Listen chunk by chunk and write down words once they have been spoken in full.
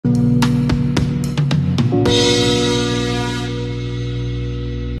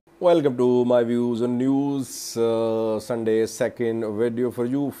Welcome to my views on news. Sunday second video for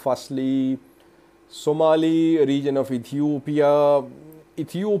you. Firstly, Somali region of Ethiopia.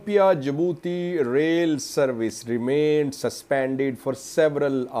 Ethiopia Djibouti rail service remained suspended for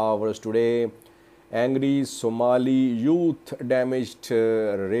several hours today. Angry Somali youth damaged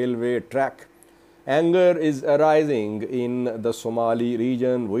railway track. Anger is arising in the Somali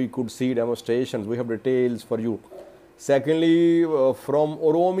region. We could see demonstrations. We have details for you. Secondly, from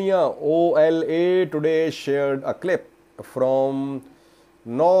Oromo, OLA today shared a clip from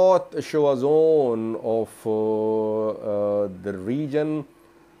North Shoa zone of the region.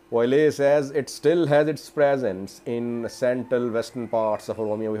 OLA says it still has its presence in central western parts of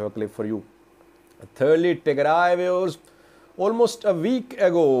Oromo. We have a clip for you. Thirdly, Tigray viewers, almost a week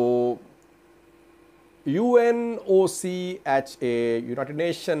ago, UNOCHA, United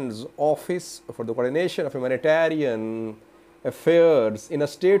Nations Office for the Coordination of Humanitarian Affairs, in a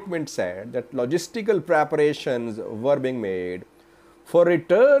statement said that logistical preparations were being made for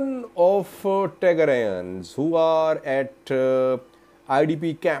return of Tigrayans who are at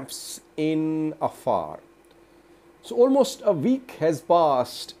IDP camps in Afar. So almost a week has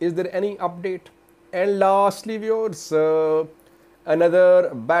passed. Is there any update? And lastly, viewers,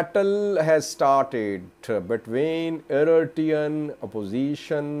 another battle has started between Eritrean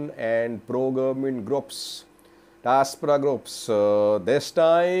opposition and pro-government groups, diaspora groups, this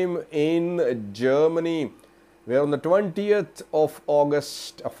time in Germany, where on the 20th of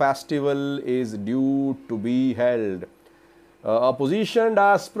August a festival is due to be held. Opposition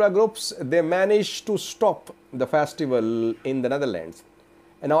diaspora groups, they managed to stop the festival in the Netherlands.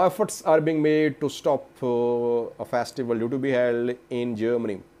 And now efforts are being made to stop a festival due to be held in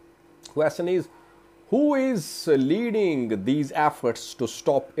Germany. Question is, who is leading these efforts to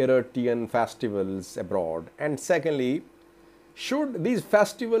stop Eritrean festivals abroad? And secondly, should these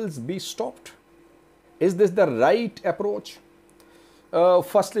festivals be stopped? Is this the right approach?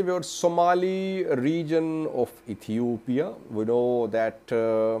 Firstly, we have Somali region of Ethiopia. We know that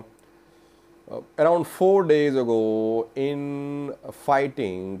around 4 days ago, in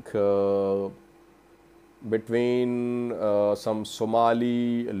fighting between some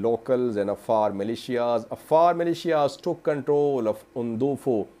Somali locals and Afar militias took control of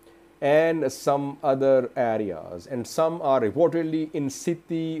Undufo and some other areas, and some are reportedly in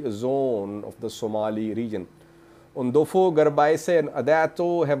city zone of the Somali region. Undufo, Garbaise and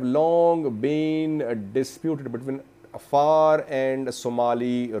Adato have long been disputed between Afar and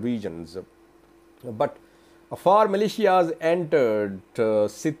Somali regions. But Afar militias entered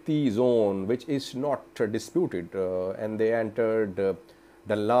city zone, which is not disputed, and they entered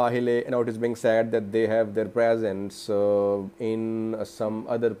Dallahile. Now it is being said that they have their presence in some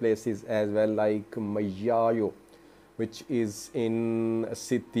other places as well, like Mayayo, which is in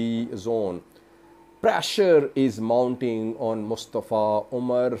city zone. Pressure is mounting on Mustafa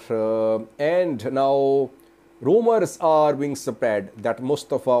Umar, and now rumors are being spread that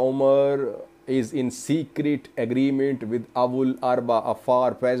Mustafa Umar is in secret agreement with Abul Arba,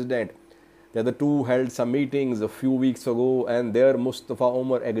 Afar president. The other two held some meetings a few weeks ago, and there Mustafa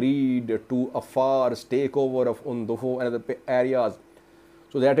Umar agreed to Afar's takeover of Undufo and other areas.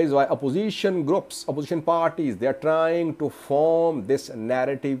 So that is why opposition groups, opposition parties, they are trying to form this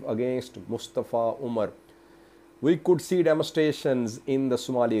narrative against Mustafa Umar. We could see demonstrations in the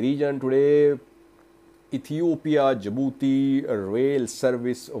Somali region today. Ethiopia Djibouti rail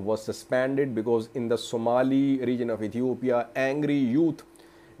service was suspended because in the Somali region of Ethiopia, angry youth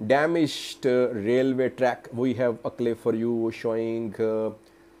damaged railway track. We have a clip for you showing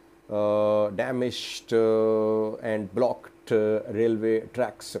damaged and blocked railway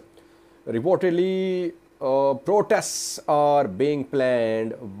tracks. Reportedly, protests are being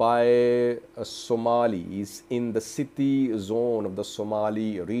planned by Somalis in the city zone of the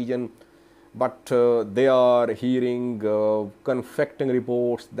Somali region. But they are hearing conflicting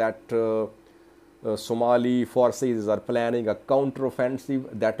reports that Somali forces are planning a counteroffensive.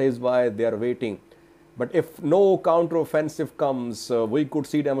 That is why they are waiting. But if no counteroffensive comes, we could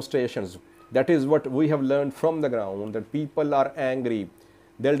see demonstrations. That is what we have learned from the ground, that people are angry.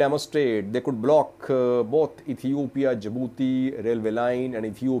 They'll demonstrate. They could block both Ethiopia Djibouti railway line and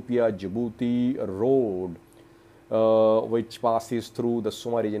Ethiopia Djibouti road, which passes through the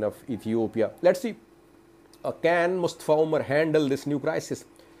Somali region of Ethiopia. Let's see, can Mustafa Umar handle this new crisis?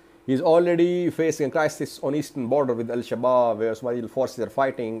 He is already facing a crisis on eastern border with Al-Shabaab, where Somali forces are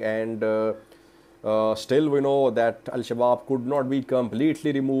fighting, and still we know that Al-Shabaab could not be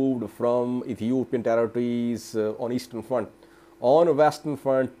completely removed from Ethiopian territories on eastern front. On western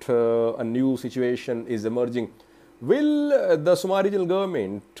front, a new situation is emerging. Will the Somali regional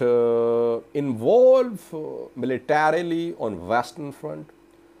government involve militarily on Western front,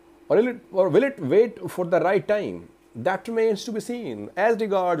 or will it wait for the right time? That remains to be seen. As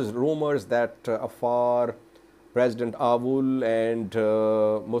regards rumors that Afar, President Abul and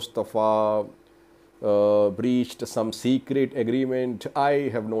Mustafa breached some secret agreement,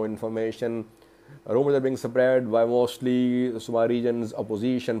 I have no information. Rumors are being spread by mostly Somali region's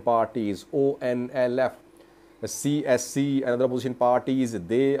opposition parties, ONLF, CSC, and other opposition parties.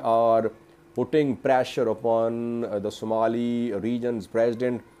 They are putting pressure upon the Somali region's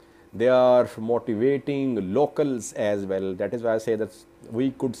president. They are motivating locals as well. That is why I say that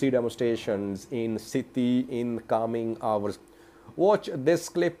we could see demonstrations in city in coming hours. Watch this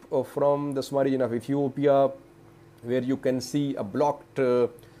clip from the Somali region of Ethiopia, where you can see a blocked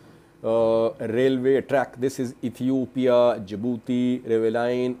railway track. This is Ethiopia Djibouti railway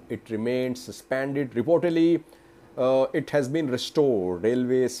line. It remains suspended. Reportedly, it has been restored.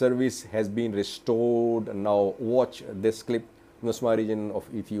 Railway service has been restored. Now, watch this clip from the Somali region of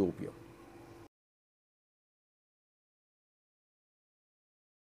Ethiopia.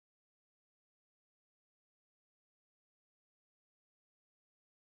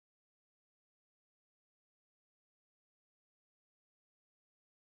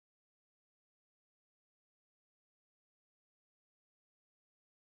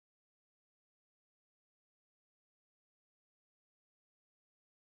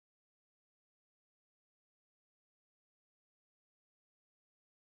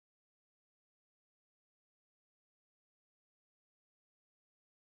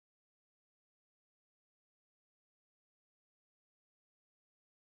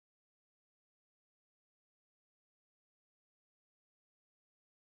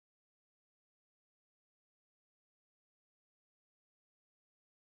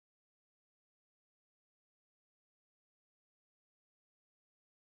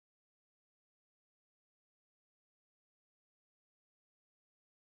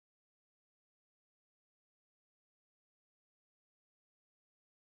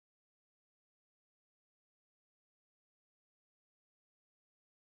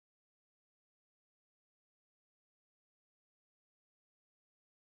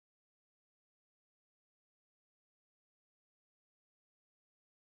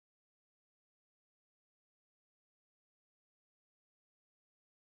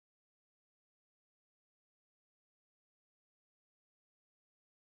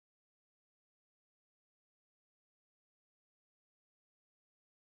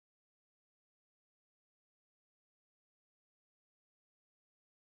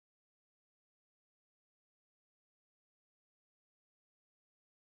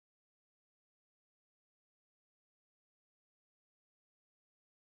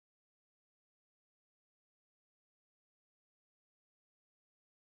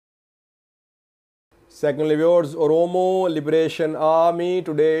 Secondly, viewers, Oromo Liberation Army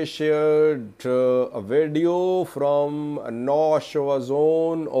today shared a video from North Shoa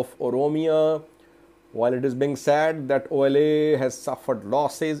zone of Oromia. While it is being said that OLA has suffered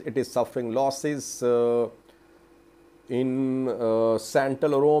losses, it is suffering losses in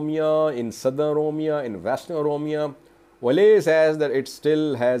Central Oromia, in Southern Oromia, in Western Oromia. OLA says that it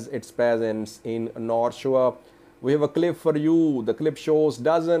still has its presence in North Shoa. We have a clip for you. The clip shows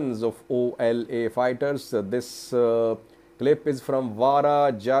dozens of OLA fighters. This clip is from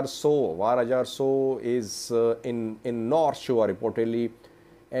Vara Jarso. Vara Jarso is in North Shoa reportedly.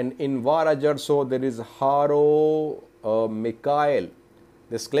 And in Vara Jarso there is Haro Mikhail.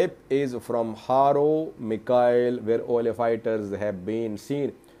 This clip is from Haro Mikhail, where OLA fighters have been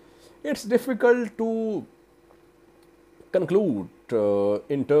seen. It's difficult to conclude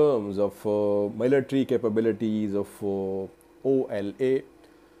in terms of military capabilities of OLA.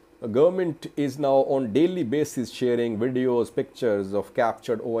 The government is now on daily basis sharing videos, pictures of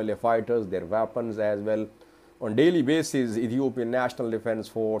captured OLA fighters, their weapons as well. On daily basis, Ethiopian National Defense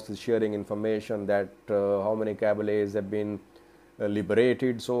Force is sharing information that how many Kabyles have been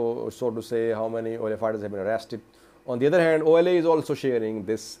liberated, so to say, how many OLA fighters have been arrested. On the other hand, OLA is also sharing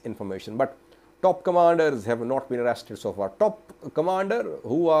this information, but top commanders have not been arrested so far. Top commander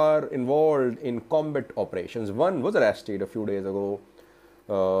who are involved in combat operations, one was arrested a few days ago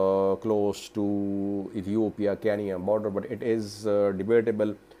close to Ethiopia-Kenya border, but it is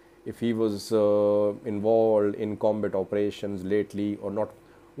debatable if he was involved in combat operations lately or not.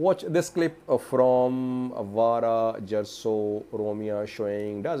 Watch this clip from Vara Jarso Oromia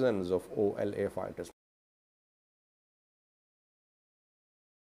showing dozens of OLA fighters.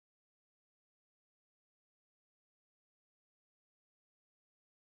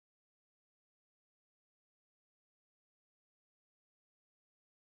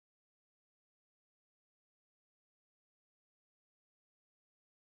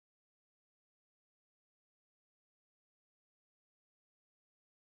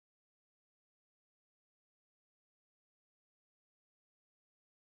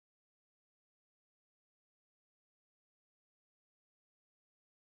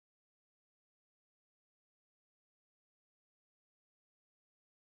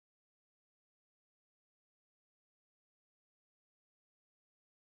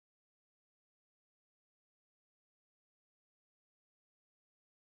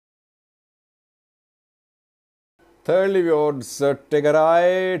 Thirdly, viewers,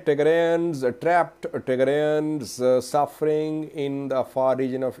 Tigrayans, trapped Tigrayans suffering in the Afar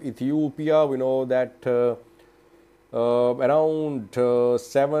region of Ethiopia. We know that around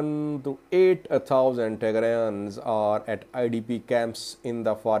 7 to 8,000 Tigrayans are at IDP camps in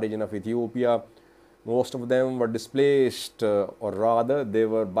the Afar region of Ethiopia. Most of them were displaced, or rather, they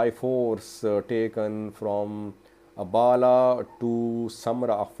were by force taken from Abala to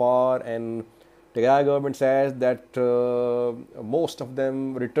Samra, Afar, and Tigray government says that most of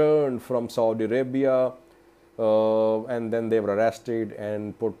them returned from Saudi Arabia, and then they were arrested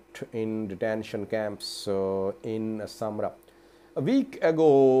and put in detention camps in Samra. A week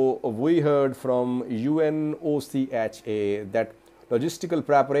ago, we heard from UNOCHA that logistical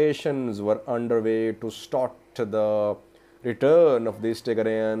preparations were underway to start the return of these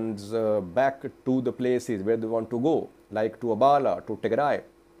Tigrayans back to the places where they want to go, like to Abala, to Tigray,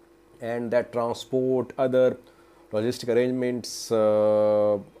 and that transport, other logistic arrangements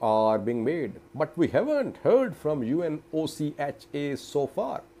are being made. But we haven't heard from UNOCHA so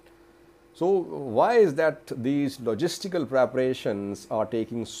far. So why is that these logistical preparations are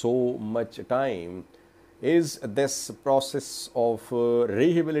taking so much time? Is this process of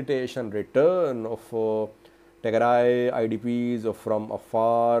rehabilitation, return of Tigray IDPs from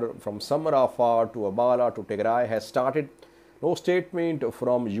Afar, from Samra Afar to Abala to Tigray has started? No statement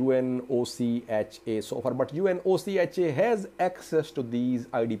from UNOCHA so far, but UNOCHA has access to these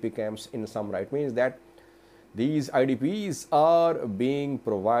IDP camps in Samra. It means that these IDPs are being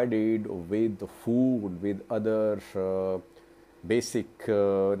provided with food, with other basic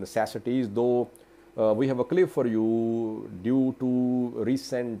necessities, though we have a clip for you. Due to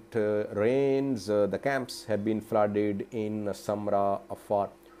recent rains, the camps have been flooded in Samra Afar.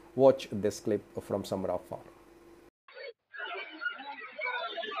 Watch this clip from Samra Afar.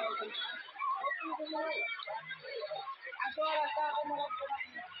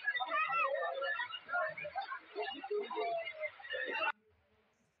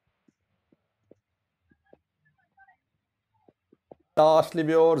 Lastly,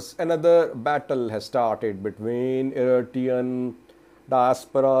 viewers, another battle has started between Eritrean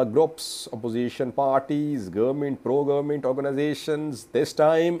diaspora groups, opposition parties, government, pro-government organizations, this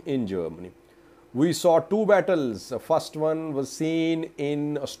time in Germany. We saw two battles. The first one was seen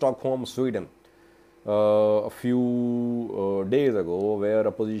in Stockholm, Sweden, a few days ago, where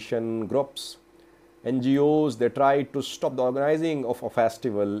opposition groups, NGOs, they tried to stop the organizing of a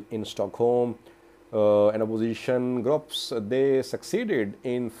festival in Stockholm. And opposition groups, they succeeded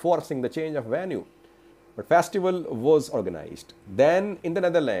in forcing the change of venue, but festival was organized. Then in the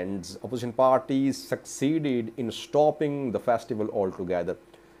Netherlands, opposition parties succeeded in stopping the festival altogether,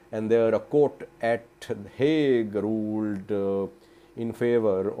 and there a court at The Hague ruled in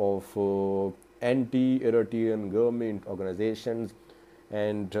favor of anti-Eritrean government organizations,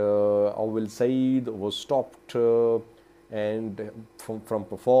 and Awil Said was stopped and from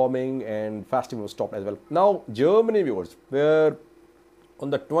performing, and festival was stopped as well. Now Germany, viewers, where on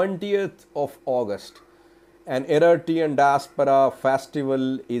the 20th of August an Eritrean diaspora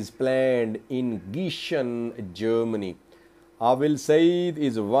festival is planned in Gießen, Germany. Awil Said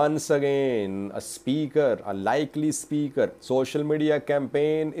is once again a speaker, a likely speaker. Social media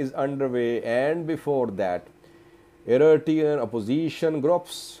campaign is underway, and before that Eritrean opposition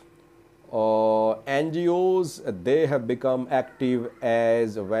groups, NGOs, they have become active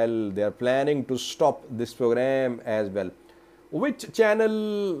as well. They are planning to stop this program as well. Which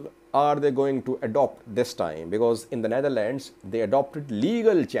channel are they going to adopt this time? Because in the Netherlands, they adopted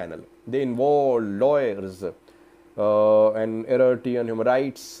legal channel. They involved lawyers. An Eritrean Human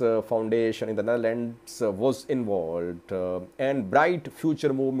Rights Foundation in the Netherlands was involved. And Bright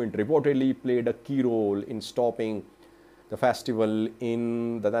Future Movement reportedly played a key role in stopping the festival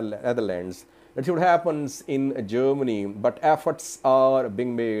in the Netherlands. That should happen in Germany, but efforts are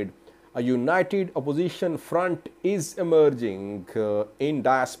being made. A united opposition front is emerging in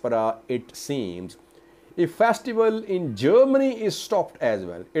diaspora, it seems. If festival in Germany is stopped as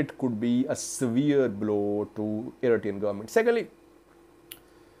well, it could be a severe blow to Eritrean government. Secondly,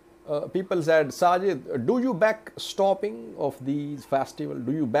 people said, Sajid, do you back stopping of these festivals?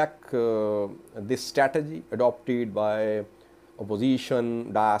 Do you back this strategy adopted by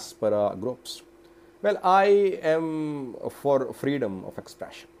opposition diaspora groups? Well, I am for freedom of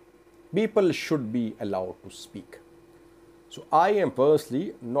expression. People should be allowed to speak. So I am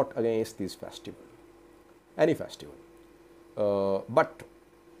personally not against this festival, any festival. But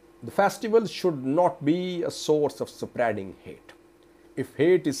the festival should not be a source of spreading hate. If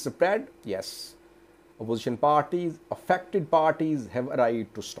hate is spread, yes, opposition parties, affected parties have a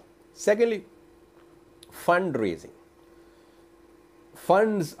right to stop. Secondly, fundraising.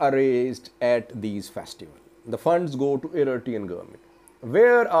 funds are raised at these festivals. The funds go to Eritrean government.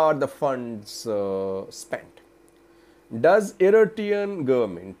 Where are the funds spent? Does Eritrean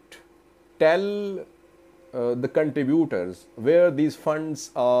government tell the contributors where these funds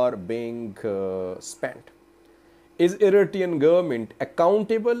are being spent? Is Eritrean government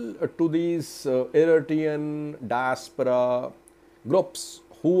accountable to these Eritrean diaspora groups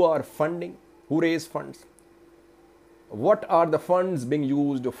who are funding, who raise funds? What are the funds being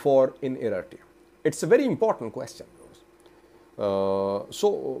used for in Eritrea? It's a very important question.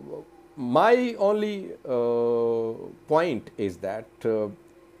 So my only point is that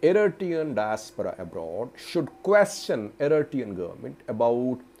Eritrean diaspora abroad should question Eritrean government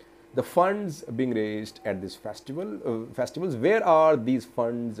about the funds being raised at this festivals. Where are these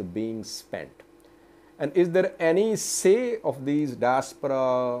funds being spent? And is there any say of these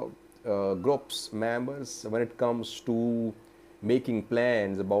diaspora groups, members, when it comes to making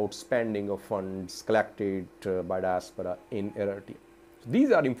plans about spending of funds collected by diaspora in Eritrea? So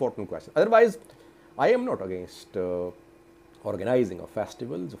these are important questions. Otherwise, I am not against organizing of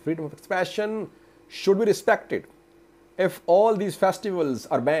festivals. Freedom of expression should be respected. If all these festivals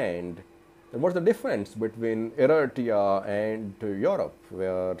are banned, then what's the difference between Eritrea and Europe,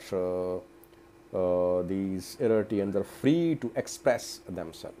 where these Eritreans are free to express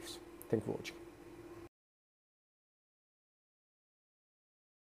themselves? Thank you for watching.